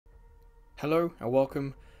Hello and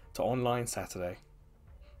welcome to Online Saturday.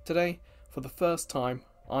 Today, for the first time,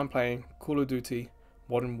 I'm playing Call of Duty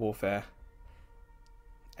Modern Warfare.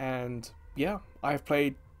 And yeah, I've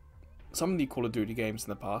played some of the Call of Duty games in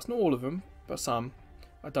the past, not all of them, but some.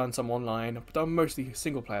 I've done some online, I've done mostly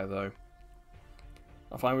single player though.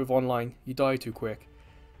 I find with online, you die too quick,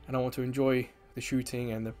 and I want to enjoy the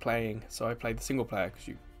shooting and the playing, so I play the single player because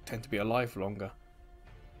you tend to be alive for longer.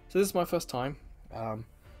 So this is my first time.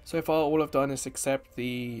 So far all I've done is accept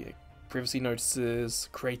the privacy notices,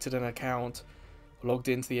 created an account, logged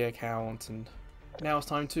into the account, and now it's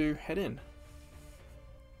time to head in.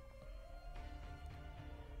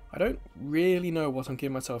 I don't really know what I'm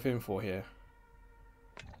getting myself in for here.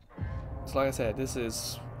 So like I said, this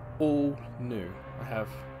is all new. I have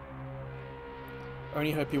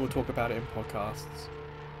only heard people talk about it in podcasts,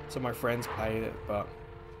 so my friends played it, but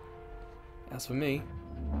as for me,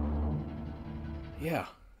 yeah.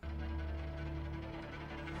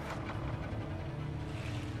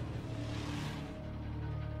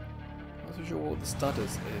 I'm not so sure what the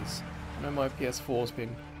stutters is. I know my PS4's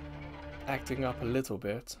been acting up a little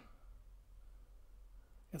bit.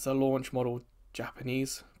 It's a launch model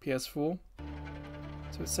Japanese PS4,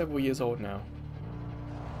 so it's several years old now.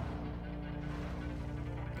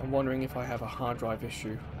 I'm wondering if I have a hard drive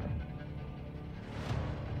issue.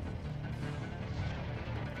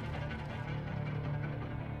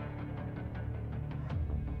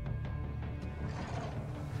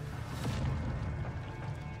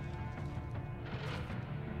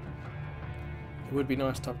 It would be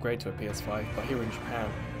nice to upgrade to a PS5, but here in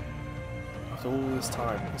Japan, after all this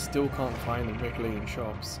time, I still can't find them regularly in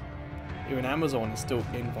shops. Even Amazon is still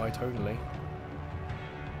invite only.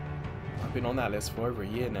 I've been on that list for over a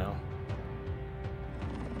year now.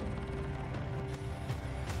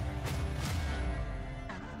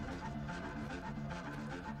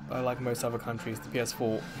 But like most other countries, the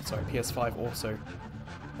PS5 also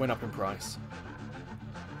went up in price.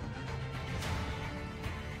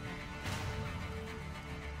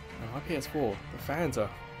 My PS4, the fans are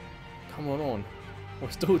coming on. We're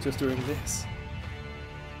still just doing this.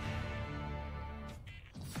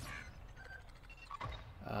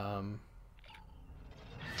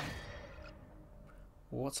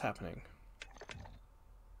 What's happening?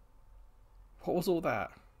 What was all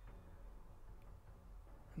that?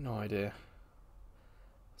 No idea.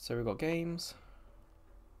 So we've got games,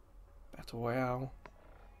 Battle Royale,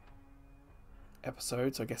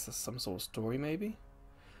 episodes, I guess that's some sort of story maybe?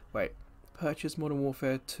 Wait, purchase Modern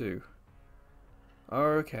Warfare 2.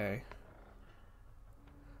 Okay.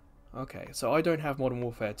 Okay, so I don't have Modern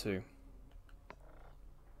Warfare 2.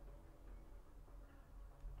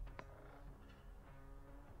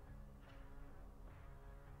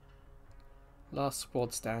 Last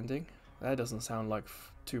squad standing. That doesn't sound like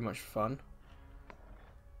too much fun.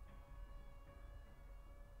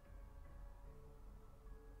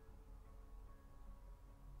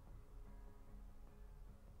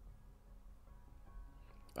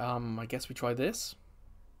 I guess we try this.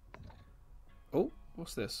 Oh,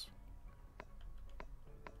 what's this?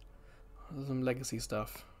 There's some legacy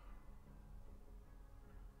stuff.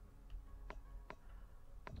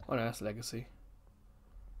 Oh no, that's legacy.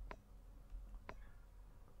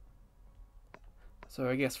 So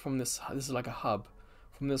I guess from this is like a hub.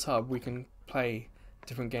 From this hub we can play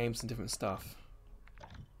different games and different stuff.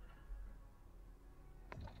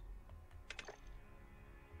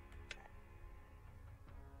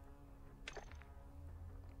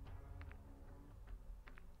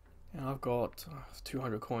 And I've got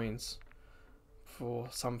 200 coins for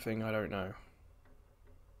something I don't know.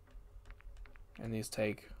 And these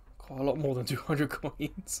take quite a lot more than 200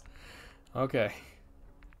 coins. Okay.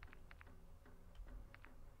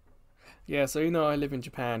 Yeah, so you know I live in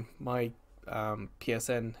Japan. My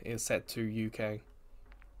PSN is set to UK.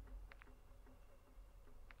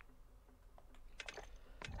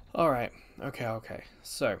 Alright, okay.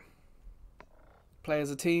 So, play as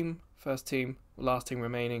a team, first team, last team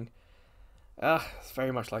remaining. It's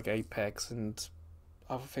very much like Apex and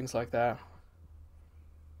other things like that.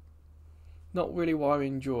 Not really what I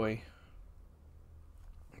enjoy.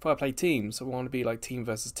 If I play teams, I want to be like team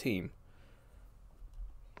versus team.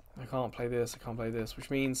 I can't play this,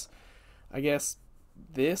 which means I guess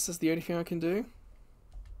this is the only thing I can do.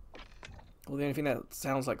 Or the only thing that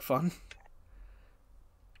sounds like fun.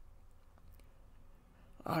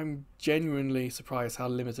 I'm genuinely surprised how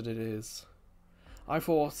limited it is. I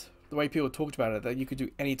thought, the way people talked about it, that you could do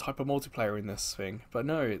any type of multiplayer in this thing, but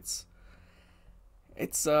no, it's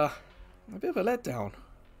a bit of a letdown.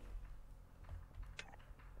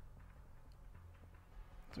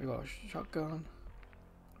 So we got a shotgun,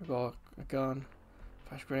 We've got a gun,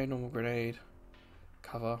 flash grenade, normal grenade,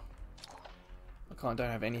 cover. Don't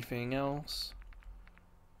have anything else.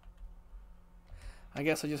 I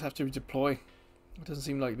guess I just have to deploy. It doesn't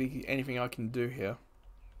seem like anything I can do here.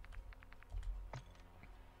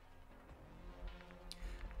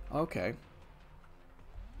 Okay.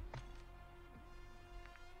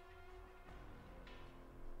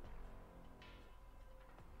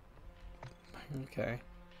 Okay.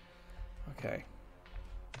 Okay.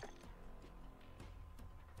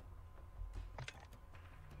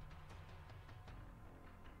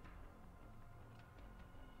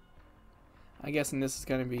 I guess this is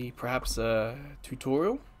going to be perhaps a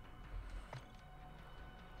tutorial.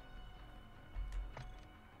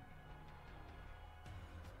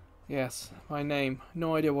 Yes, my name.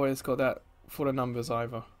 No idea why it's got that full of numbers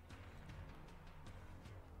either.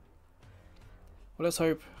 Well, let's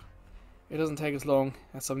hope it doesn't take as long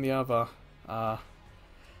as some of the other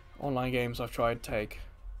online games I've tried to take.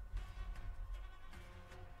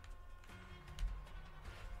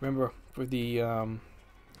 Remember with the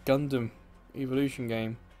Gundam Evolution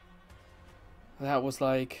game, that was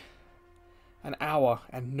like an hour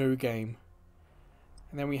and no game.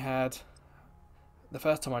 And then we had, the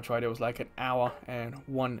first time I tried it was like an hour and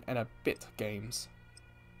 1 and a bit games.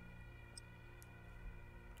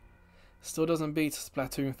 Still doesn't beat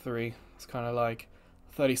Splatoon 3. It's kind of like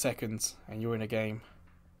 30 seconds and you're in a game.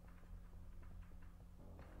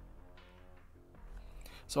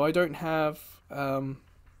 So I don't have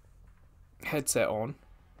headset on.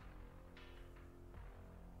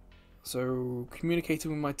 So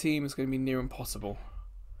communicating with my team is going to be near impossible.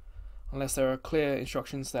 Unless there are clear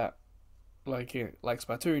instructions that, like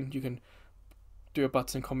Splatoon, you can do a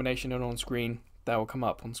button combination and on screen, that will come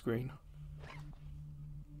up on screen.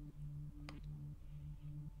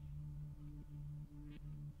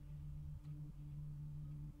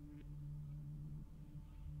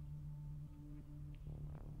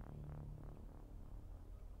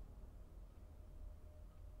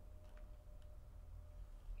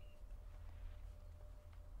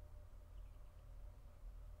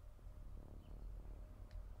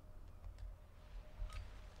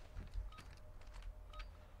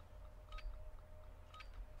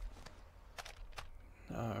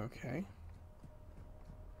 Okay.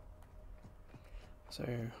 So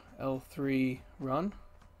L3 run.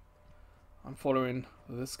 I'm following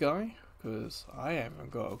this guy because I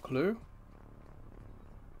haven't got a clue.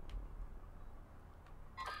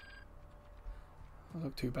 Doesn't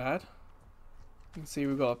look too bad. You can see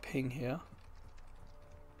we've got a ping here.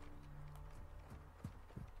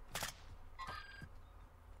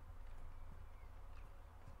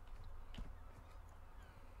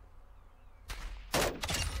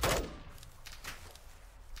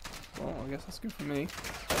 Well, I guess that's good for me.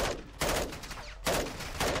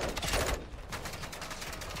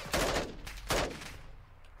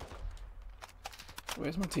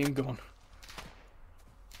 Where's my team gone?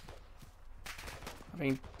 I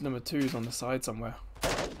think number 2 is on the side somewhere.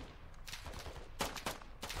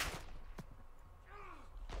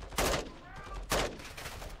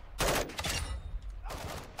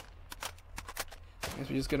 Guess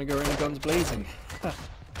we're just gonna go in guns blazing.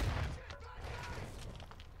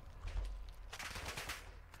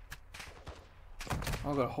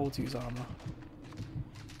 I've got a whole 2's armor.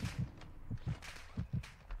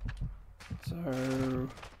 So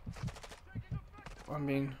I'm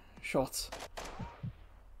being shot.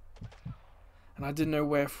 And I didn't know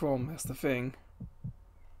where from, that's the thing.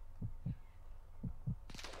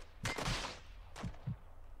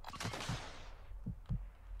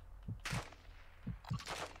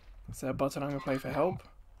 Is there a button I'm gonna play for help?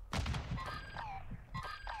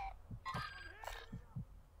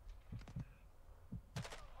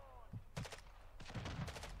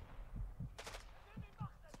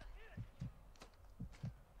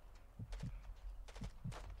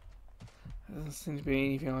 There doesn't seem to be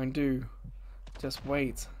anything I can do. Just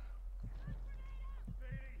wait.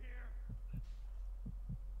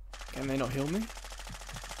 Can they not heal me?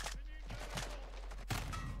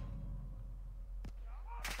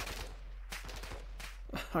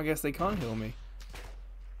 I guess they can't heal me.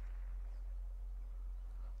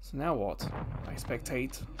 So now what? I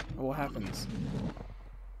spectate. What happens?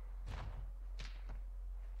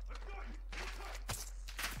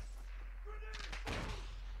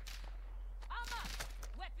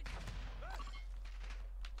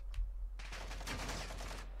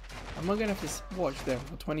 Am I gonna have to watch them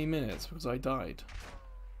for 20 minutes because I died?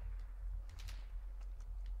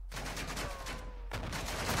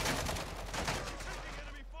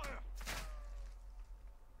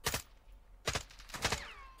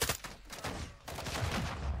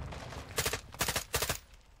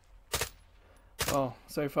 Well,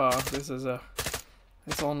 so far this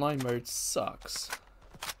online mode sucks.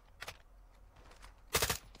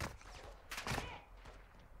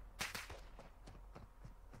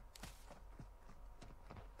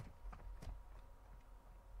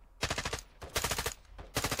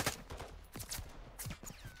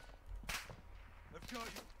 I've got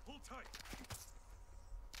you. Hold tight.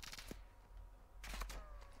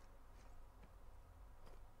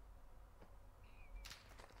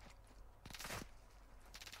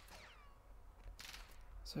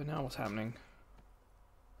 So now what's happening?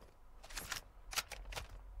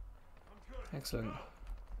 Excellent.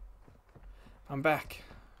 I'm back.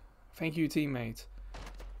 Thank you, teammate.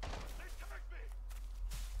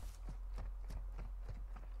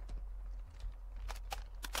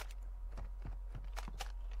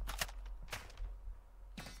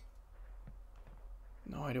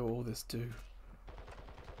 No idea what all this do.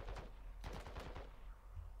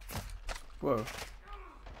 Whoa.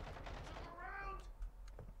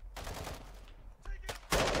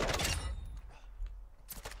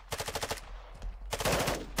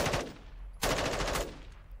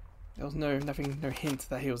 There was no hint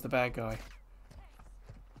that he was the bad guy.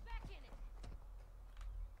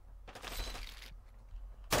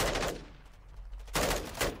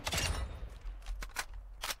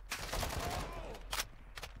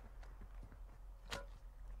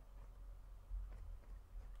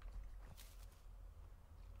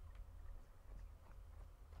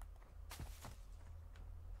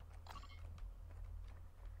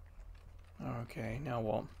 Okay, now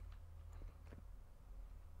what?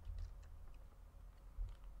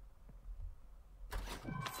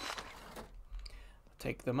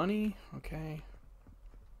 Take the money, okay.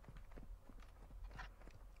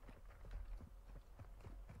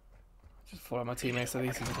 Just follow my teammates, at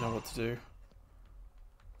least they know what to do.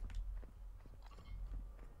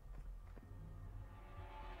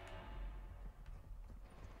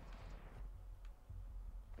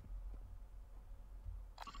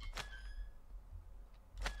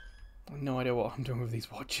 I have no idea what I'm doing with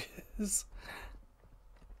these watches.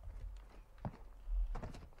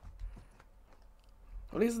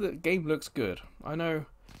 Well, at least the game looks good. I know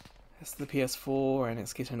it's the PS4 and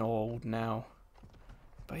it's getting old now.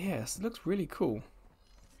 But yes, it looks really cool.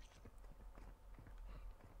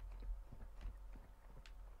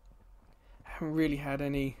 I haven't really had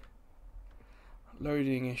any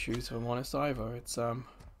loading issues, if I'm honest, either. It's all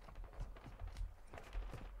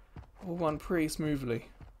run pretty smoothly.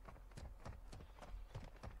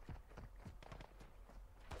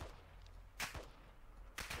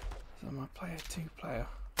 So I'm a player 2 player.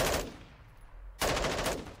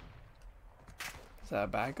 Is that a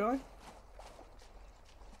bad guy?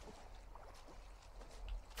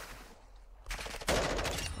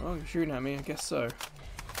 Oh, you're shooting at me, I guess so.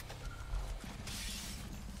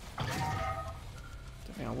 Don't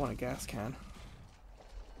think I want a gas can.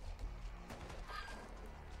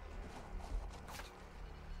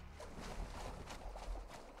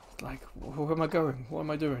 It's like, where am I going? What am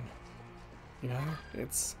I doing? You know,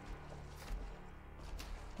 it's...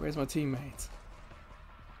 Where's my teammate?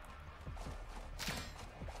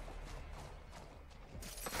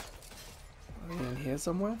 Are they in here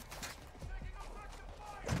somewhere?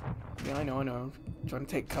 Yeah, I know. I'm trying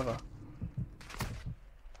to take cover.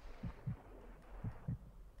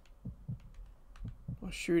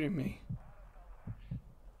 What's shooting me?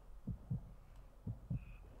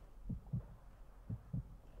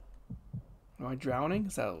 Am I drowning?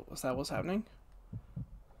 Is that what's happening?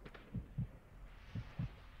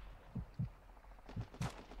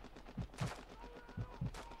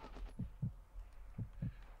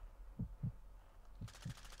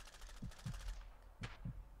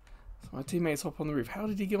 So my teammates hop on the roof. How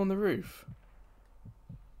did he get on the roof?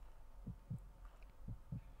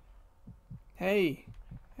 Hey!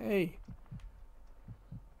 Hey!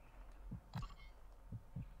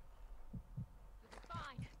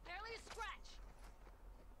 Fine. Barely a scratch.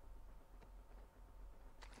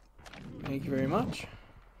 Thank you very much.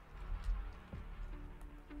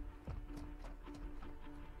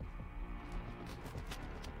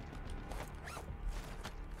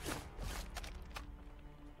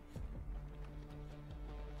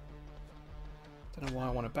 Don't know why I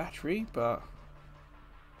want a battery, but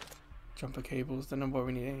jumper cables, don't know why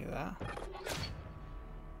we need any of that.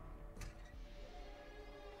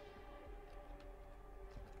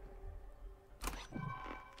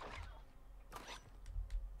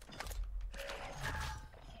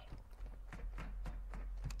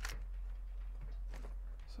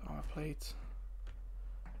 So armor plate.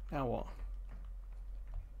 Now what?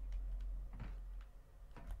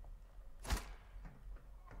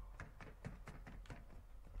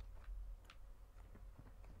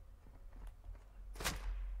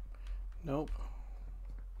 Nope.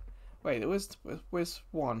 Wait, where's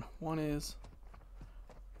one? One is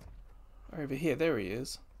over here. There he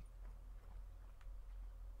is.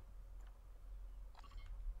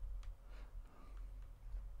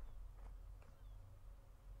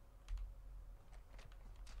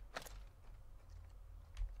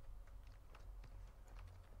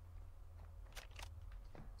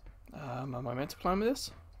 Am I meant to climb this?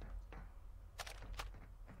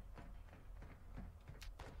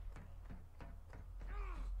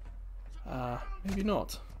 Maybe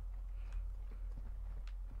not.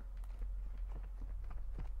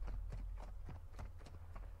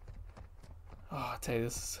 Oh, I tell you,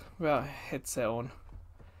 this is without a headset on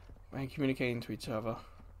and communicating to each other.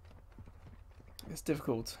 It's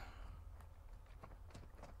difficult.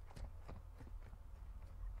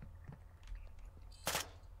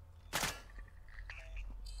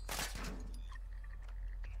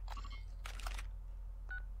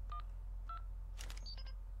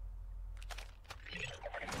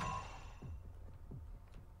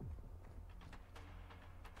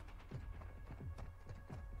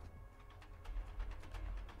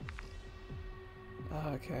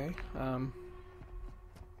 Okay, I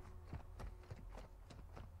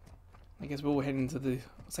guess we're all heading to the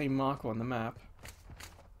same marker on the map.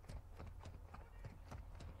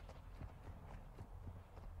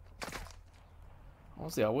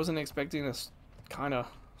 Honestly, I wasn't expecting a kind of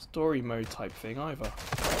story mode type thing either.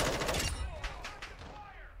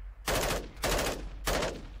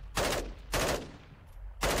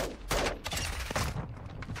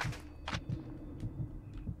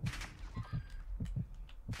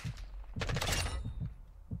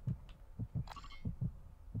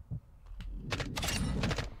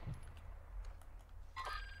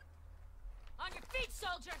 On your feet,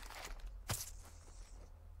 soldier!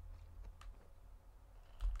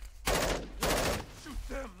 Shoot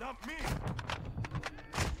them, not me!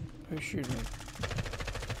 Who's shooting me?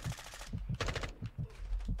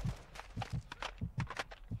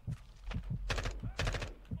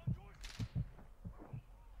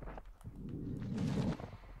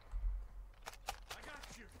 I got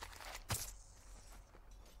you!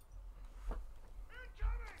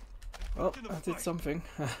 Well, I did something.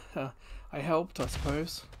 I helped, I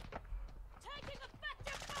suppose. Taking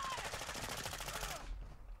effective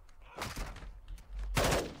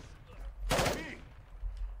fire! Me!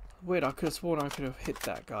 Weird, I could have sworn I could have hit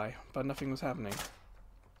that guy, but nothing was happening.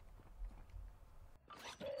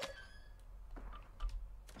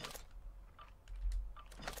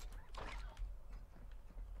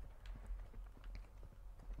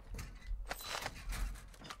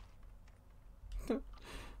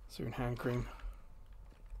 Soon hand cream.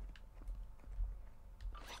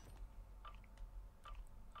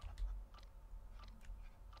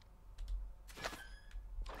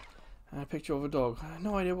 And a picture of a dog. I have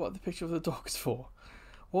no idea what the picture of the dog is for.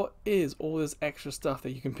 What is all this extra stuff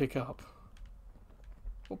that you can pick up?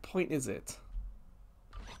 What point is it?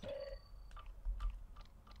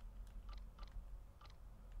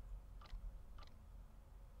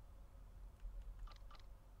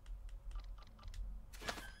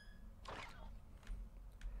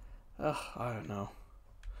 Ugh, I don't know.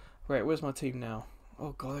 Right, where's my team now?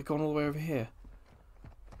 Oh god, they've gone all the way over here.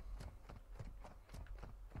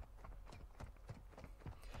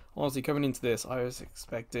 Honestly, coming into this, I was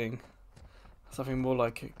expecting something more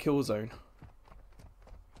like a kill zone.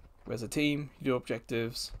 Whereas a team, you do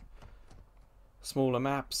objectives, smaller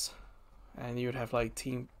maps, and you would have like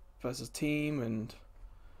team versus team and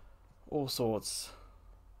all sorts.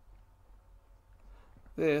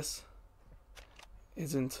 This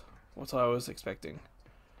isn't what I was expecting.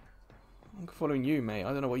 I'm following you, mate.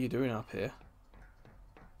 I don't know what you're doing up here.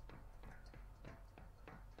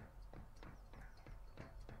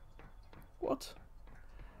 What?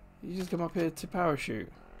 You just come up here to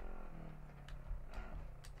parachute.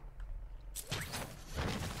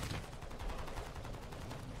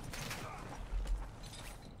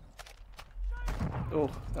 Oh,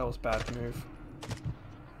 that was a bad move.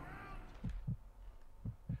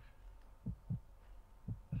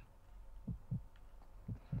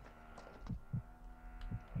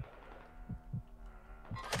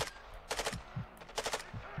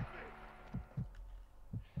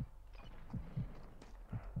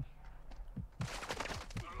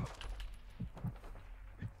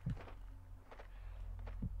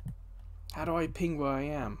 How do I ping where I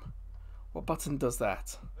am? What button does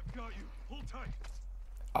that? I've got you. Hold tight.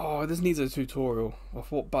 Oh, this needs a tutorial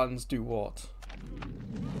of what buttons do what.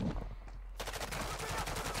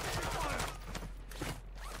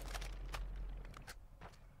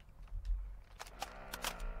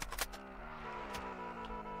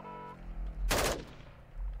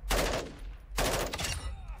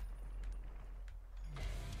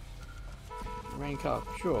 Rank up,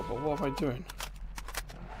 sure, but what am I doing?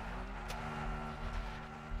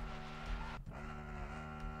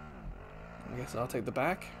 I guess I'll take the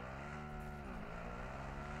back.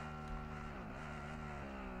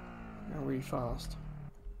 Go really fast.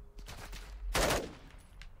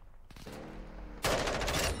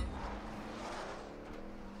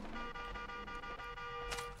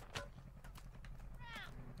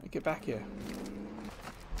 Get back here.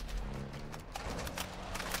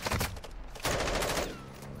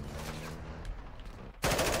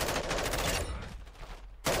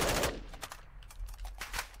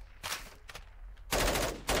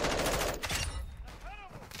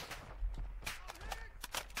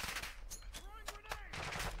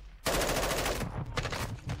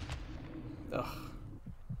 Ugh.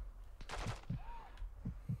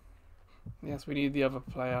 Yes, we need the other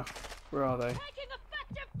player. Where are they? Taking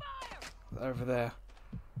effective fire! Over there.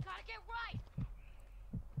 Gotta get right!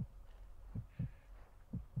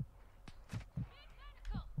 Need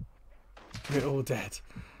medical! We're all dead.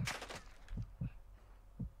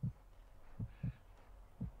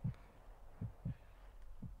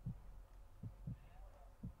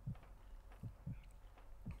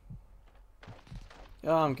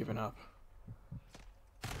 Oh, I'm giving up.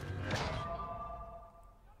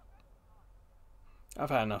 I've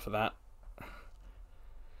had enough of that.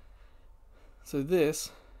 So this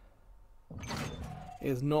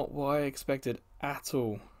is not what I expected at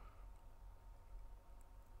all.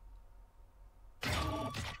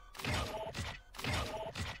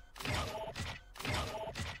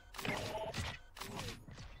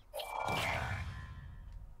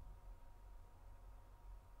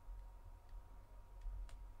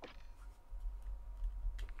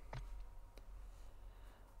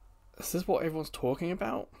 Is this what everyone's talking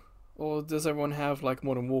about? Or does everyone have like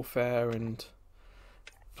Modern Warfare and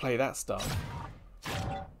play that stuff?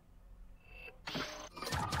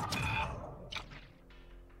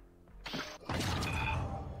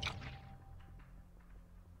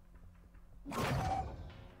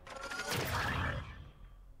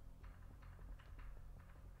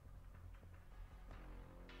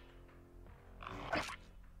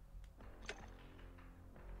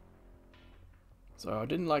 So I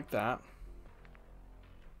didn't like that.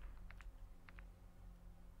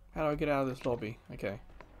 How do I get out of this lobby? Okay.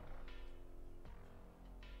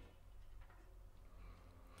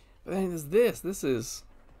 But then there's this. This is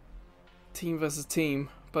team versus team,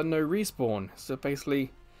 but no respawn. So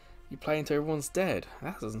basically, you play until everyone's dead.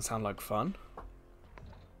 That doesn't sound like fun.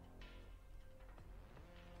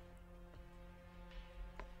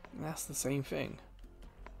 That's the same thing.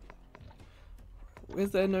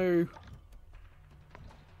 Is there no...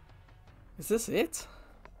 Is this it?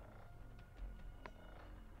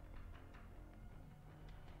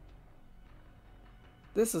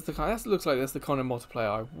 This is the kind. That looks like that's the kind of multiplayer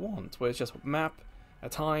I want, where it's just a map, a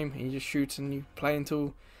time, and you just shoot and you play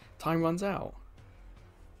until time runs out.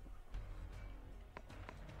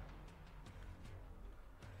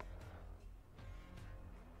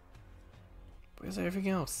 Where's everything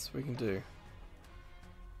else we can do?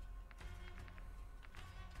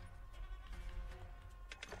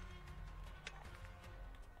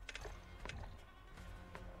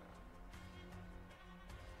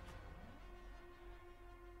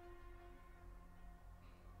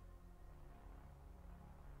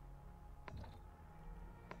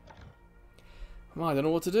 Well, I don't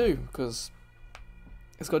know what to do, because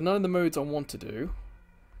it's got none of the modes I want to do.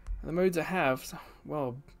 And the modes I have,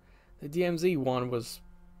 well, the DMZ one was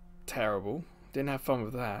terrible. Didn't have fun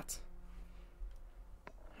with that.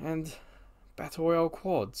 And Battle Royale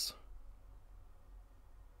quads.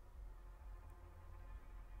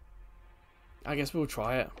 I guess we'll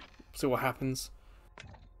try it. See what happens.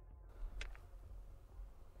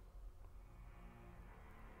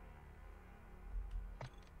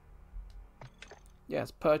 Yes,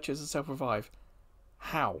 purchase and self-revive.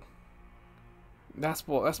 How? That's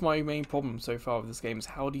my main problem so far with this game, is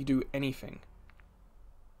how do you do anything?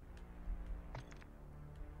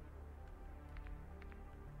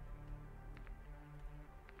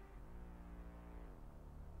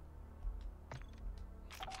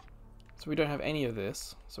 So we don't have any of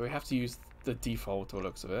this, so we have to use the default by the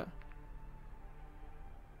looks of it.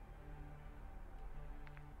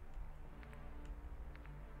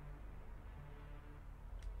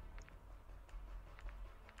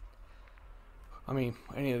 I mean,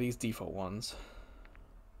 any of these default ones.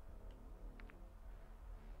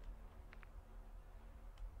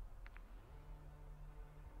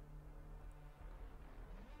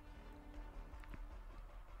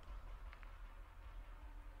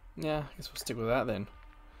 Yeah, I guess we'll stick with that then.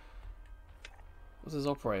 What does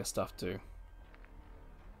operator stuff do?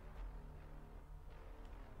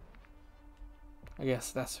 I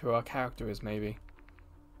guess that's who our character is, maybe.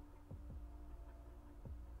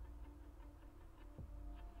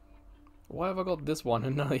 Why have I got this one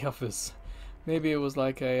and none of the others? Maybe it was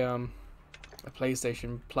like a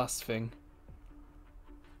PlayStation Plus thing.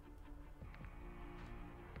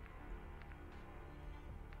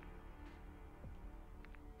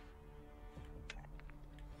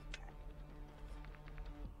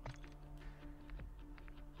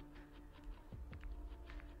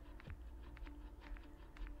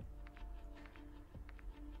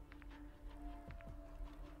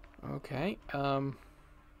 Okay,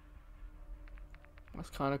 that's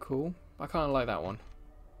kind of cool. I kind of like that one.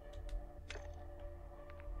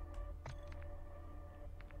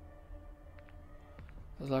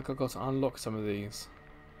 It's like I've got to unlock some of these.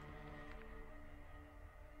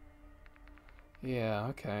 Yeah,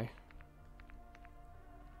 okay.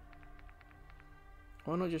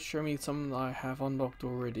 Why not just show me some that I have unlocked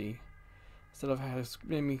already? Instead of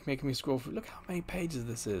making me scroll through. Look how many pages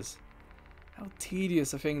this is. How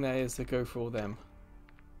tedious a thing that is to go through all them.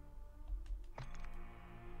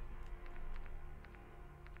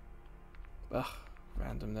 Ugh,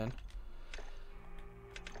 random then.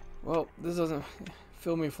 Well, this doesn't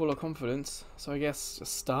fill me full of confidence, so I guess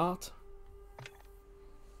just start.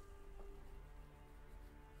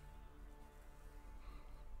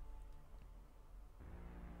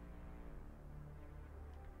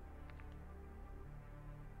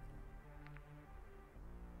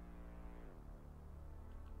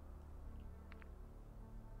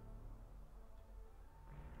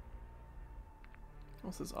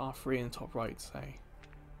 What's this R3 in the top right say?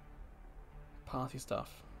 Party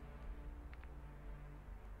stuff.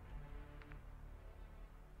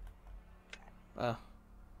 Ah.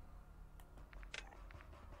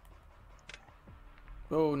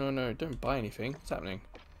 Oh, no, no, don't buy anything. What's happening?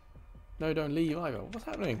 No, don't leave either. What's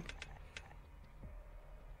happening?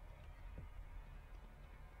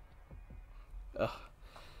 Ugh.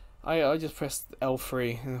 I just pressed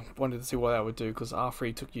L3 and wanted to see what that would do, because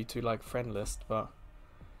R3 took you to like friend list, but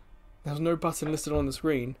there was no button listed on the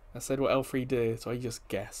screen that said what L3 did, so I just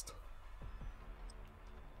guessed.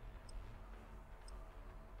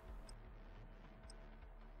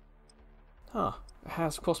 Huh, it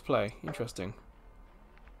has crossplay. Interesting.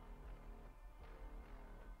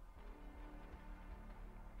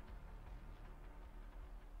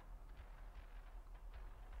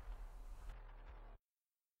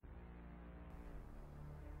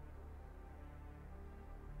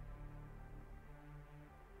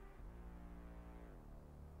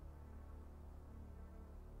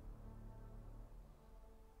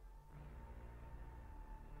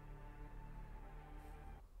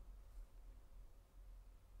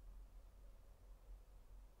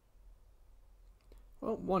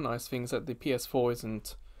 Well, one nice thing is that the PS4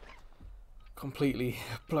 isn't completely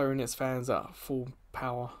blowing its fans at full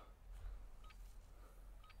power.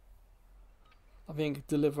 I think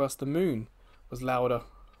Deliver Us the Moon was louder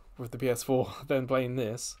with the PS4 than playing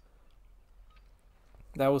this.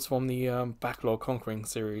 That was from the Backlog Conquering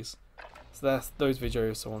series. So those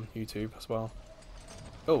videos are on YouTube as well.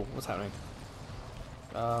 Oh, what's happening?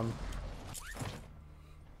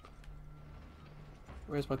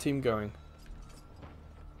 Where's my team going?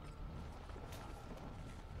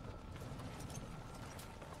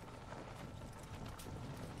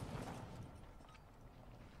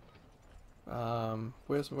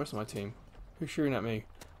 Where's my team? Who's shooting at me?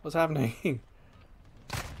 What's happening?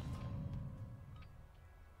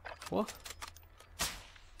 What?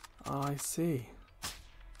 Oh, I see.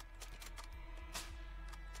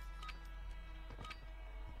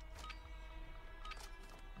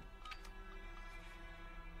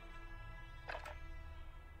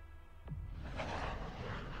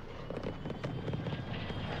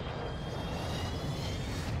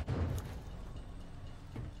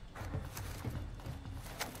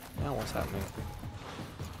 Now what's happening?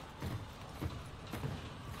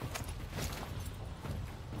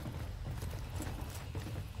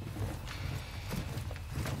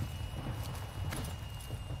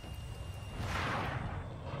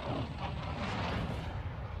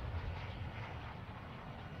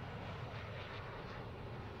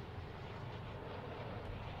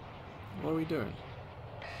 What are we doing?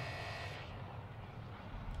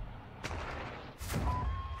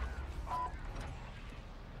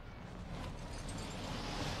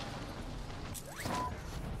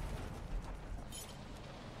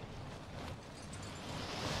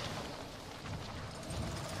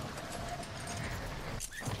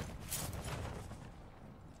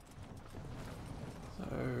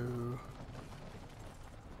 So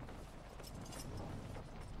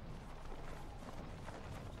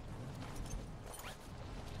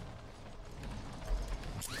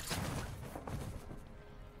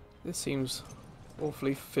This seems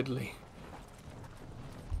awfully fiddly.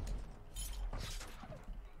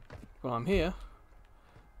 Well, I'm here.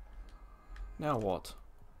 Now what?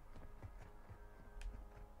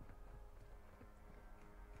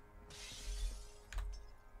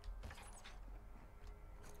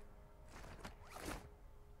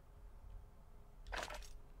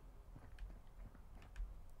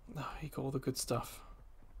 Oh, he got all the good stuff.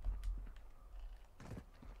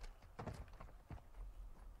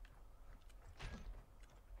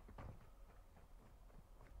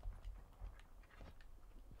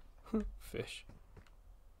 Fish.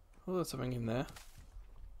 Oh, there's something in there.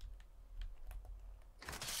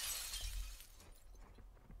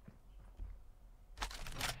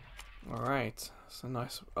 Alright, it's a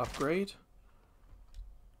nice upgrade.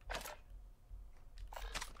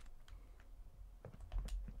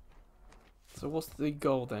 So what's the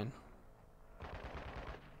goal then?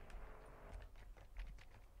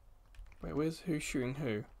 Wait, who's shooting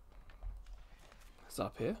who? It's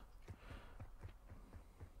up here.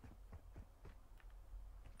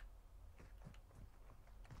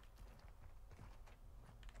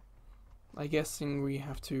 I'm guessing we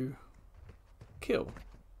have to kill.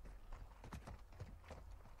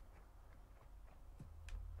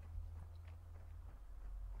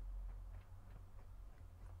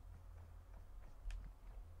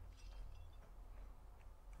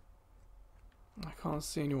 I can't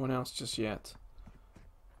see anyone else just yet.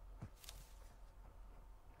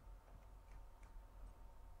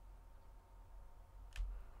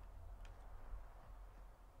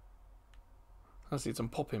 I see some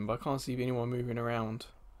popping, but I can't see anyone moving around.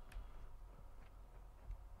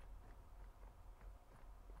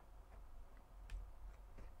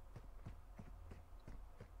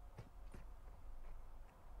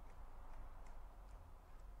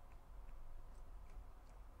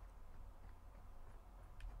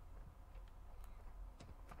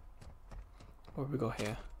 What have we got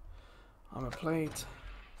here? Armor plate,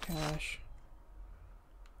 cash.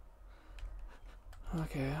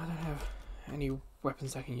 Okay, I don't have any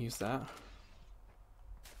weapons that can use that.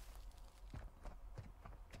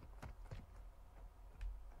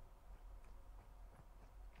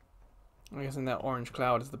 I guess in that orange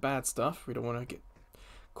cloud is the bad stuff. We don't want to get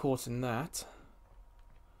caught in that.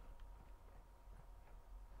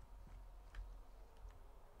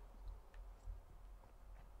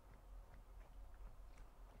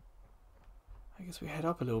 I guess we head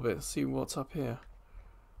up a little bit and see what's up here.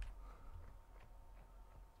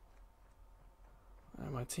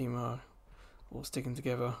 And my team are all sticking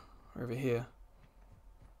together over here.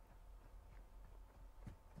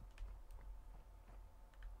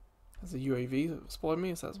 There's a UAV that spotted me.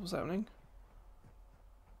 Is that what's happening?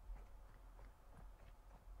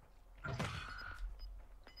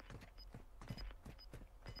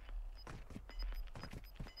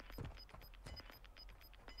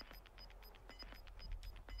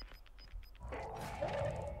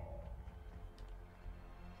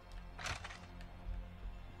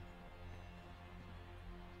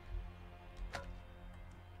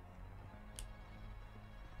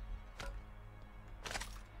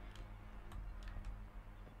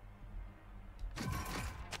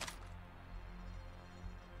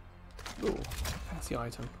 Ooh, fancy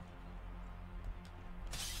item.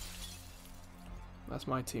 That's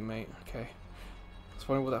my teammate, okay. I was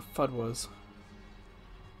wondering what that FUD was.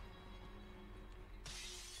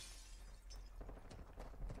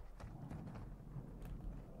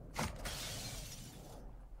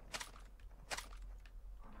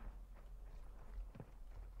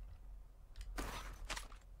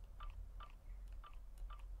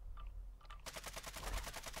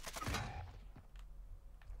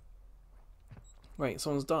 Wait,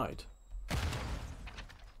 someone's died.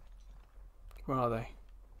 Where are they?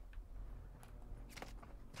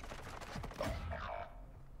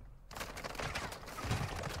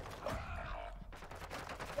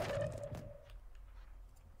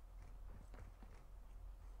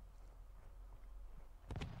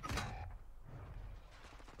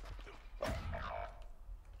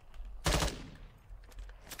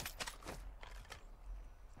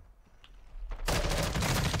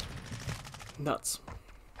 Nuts.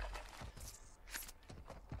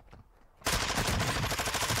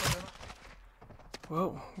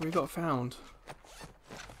 Well, we got found.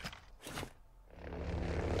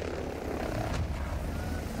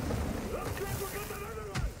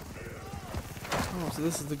 Oh, so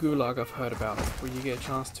this is the gulag I've heard about, where you get a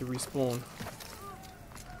chance to respawn.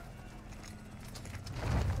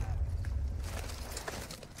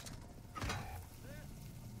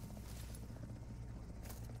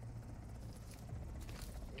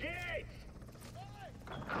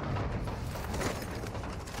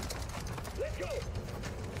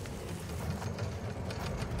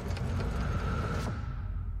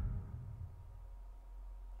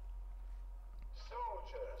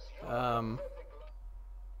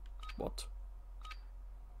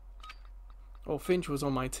 Oh, Finch was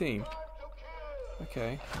on my team.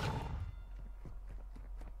 Okay.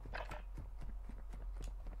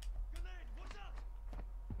 Grenade, watch out!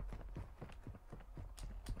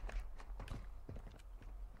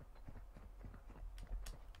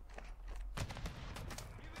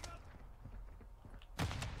 Healing up!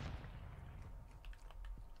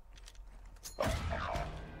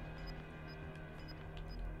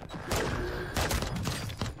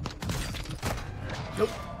 Nope.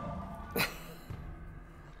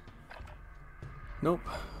 Nope.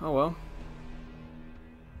 Oh well.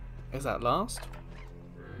 Is that last?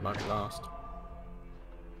 Might be last.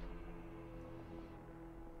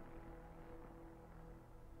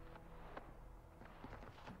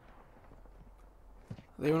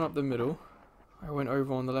 They went up the middle. I went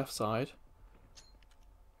over on the left side.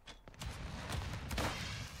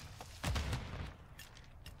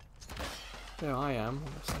 There I am.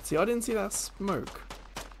 See, I didn't see that smoke.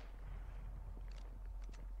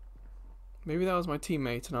 Maybe that was my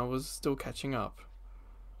teammate and I was still catching up.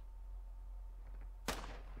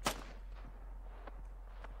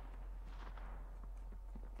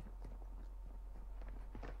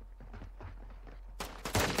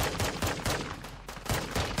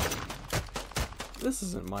 This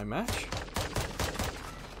isn't my match.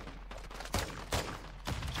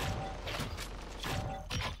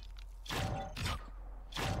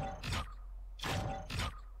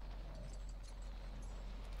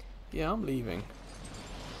 Yeah, I'm leaving.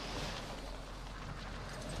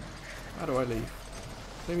 How do I leave?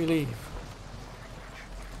 Let me leave.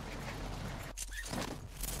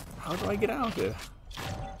 How do I get out of here?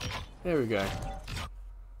 There we go.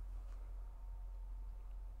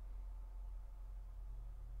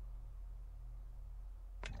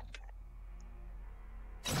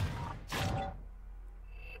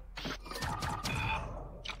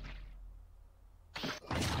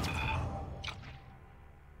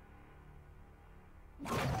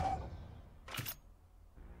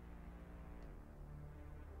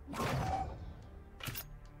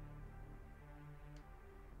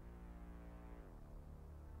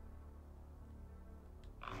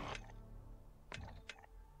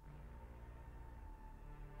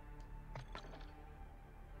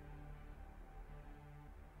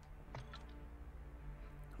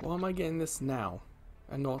 Why am I getting this now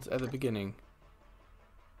and not at the beginning?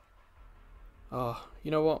 Ah, you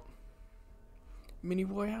know what? Mini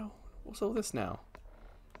Royale? What's all this now?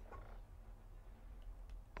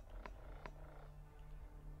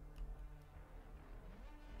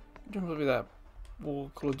 Don't know that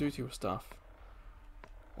Call of Duty stuff.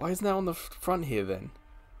 Why isn't that on the front here then?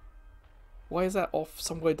 Why is that off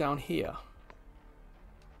somewhere down here?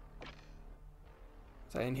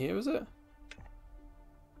 Is that in here, is it?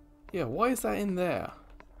 Yeah, why is that in there?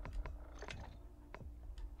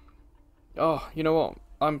 Oh, you know what?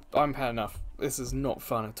 I'm had enough. This is not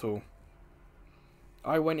fun at all.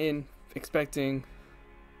 I went in expecting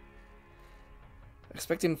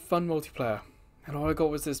fun multiplayer, and all I got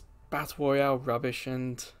was this battle royale rubbish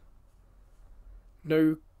and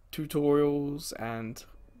no tutorials and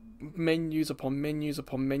menus upon menus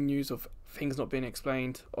upon menus of things not being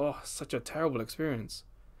explained. Oh, such a terrible experience.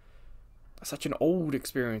 Such an old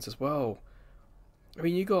experience as well. I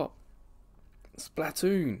mean, you got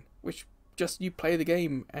Splatoon, which just you play the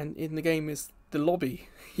game, and in the game is the lobby.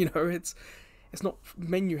 You know, it's not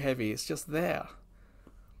menu heavy. It's just there.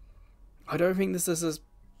 I don't think this is as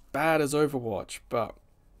bad as Overwatch, but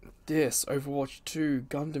this Overwatch 2,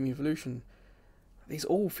 Gundam Evolution, these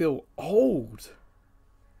all feel old.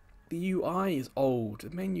 The UI is old. The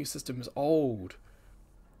menu system is old,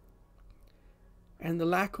 and the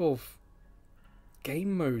lack of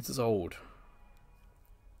game modes is old.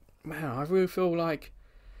 Man, I really feel like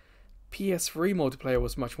PS3 multiplayer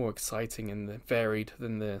was much more exciting and varied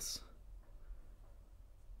than this.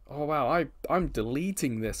 Oh wow, I'm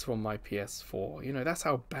deleting this from my PS4. You know, that's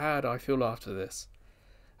how bad I feel after this.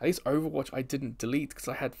 At least Overwatch I didn't delete because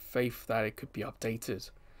I had faith that it could be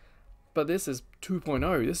updated. But this is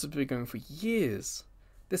 2.0. This has been going for years.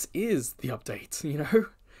 This is the update, you know?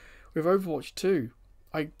 With Overwatch 2,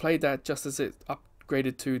 I played that just as it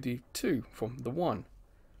upgraded to the 2 from the 1.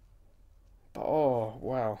 But oh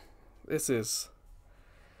wow, this is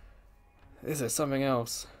something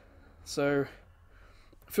else. So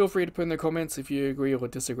feel free to put in the comments if you agree or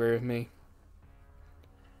disagree with me.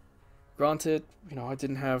 Granted, you know, I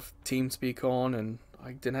didn't have TeamSpeak on and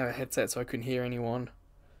I didn't have a headset so I couldn't hear anyone.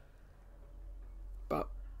 But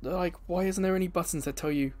like, why isn't there any buttons that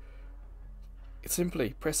tell you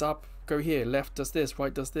simply press up, go here, left does this,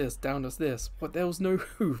 right does this, down does this? But there was no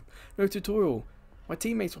tutorial. My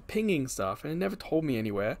teammates were pinging stuff and it never told me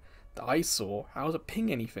anywhere. that I saw, how does it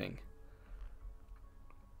ping anything?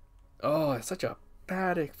 Oh, it's such a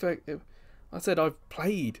bad effect. I said I've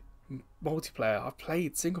played multiplayer, I've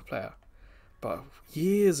played single player, but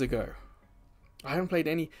years ago. I haven't played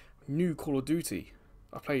any new Call of Duty.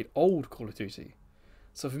 I played old Call of Duty.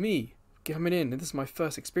 So for me, coming in, and this is my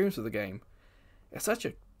first experience with the game, it's such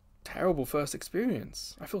a terrible first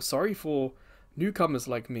experience. I feel sorry for newcomers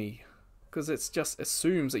like me, because it just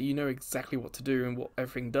assumes that you know exactly what to do and what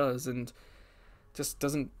everything does, and just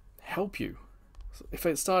doesn't help you. So if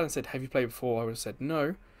it started and said, have you played before, I would have said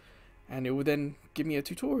no, and it would then give me a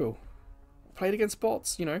tutorial. Played against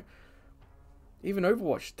bots, you know. Even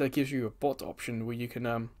Overwatch, that gives you a bot option where you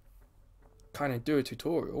can kind of do a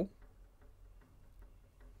tutorial.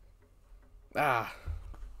 Ah.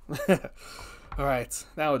 Alright,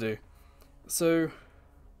 that'll do. So,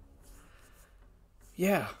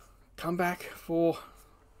 yeah, come back for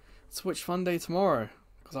Switch Fun Day tomorrow,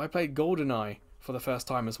 because I played GoldenEye for the first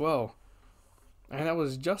time as well. And that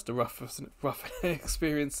was just a rough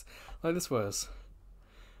experience like this was.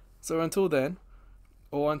 So until then,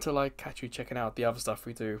 or until I catch you checking out the other stuff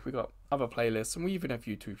we do, we got other playlists and we even have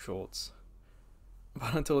YouTube shorts.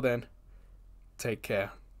 But until then, take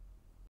care.